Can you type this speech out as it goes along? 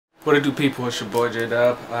What it do, people? It's your boy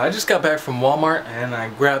YaBoyJDub. I just got back from Walmart and I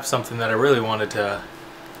grabbed something that I really wanted to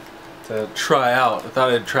try out. I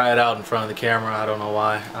thought I'd try it out in front of the camera. I don't know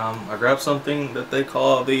why. I grabbed something that they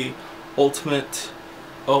call the Ultimate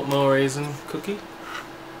Oatmeal Raisin Cookie,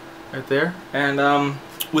 right there. And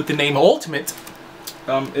with the name Ultimate,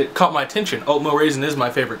 it caught my attention. Oatmeal Raisin is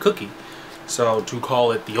my favorite cookie, so to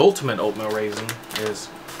call it the Ultimate Oatmeal Raisin is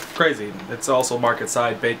crazy. It's also market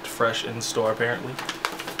side, baked fresh in store apparently.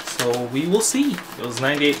 So we will see. It was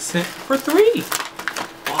 98 cents for 3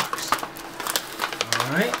 bars.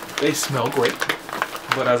 Alright, they smell great.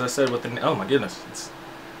 But as I said with the, oh my goodness, it's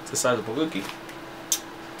a sizable cookie.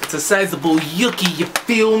 It's a sizable yucky, you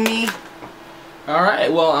feel me?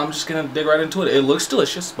 Alright, well, I'm just gonna dig right into it. It looks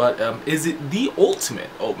delicious, but is it the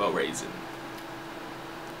ultimate oatmeal raisin?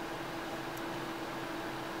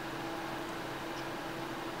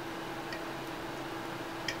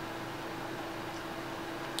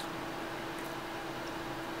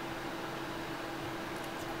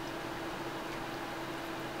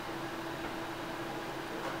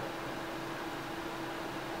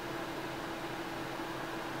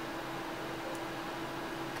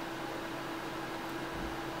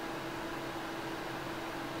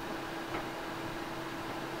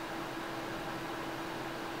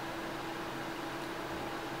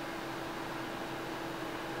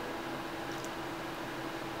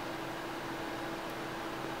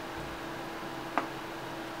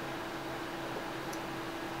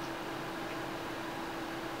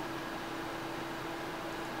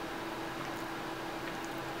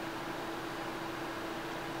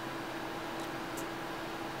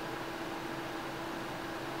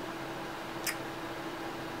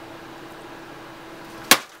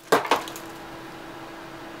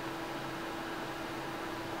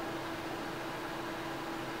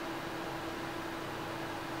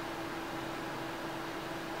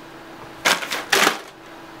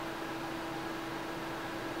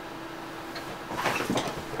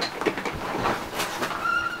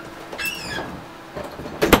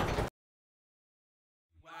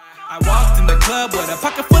 I walked in the club with a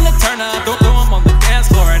pocket full of turn up. Throw them on the dance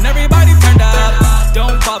floor and everybody turned up.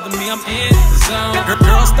 Don't bother me, I'm in the zone.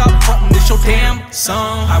 Girl, stop frontin', this your damn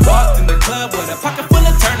song. I walked in the club with a pocket full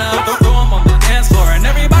of turn up. Throw them on the dance floor and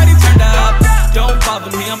everybody turned up. Don't bother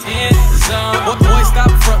me, I'm in the zone. Boy, stop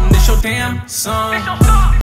frontin', this your damn song.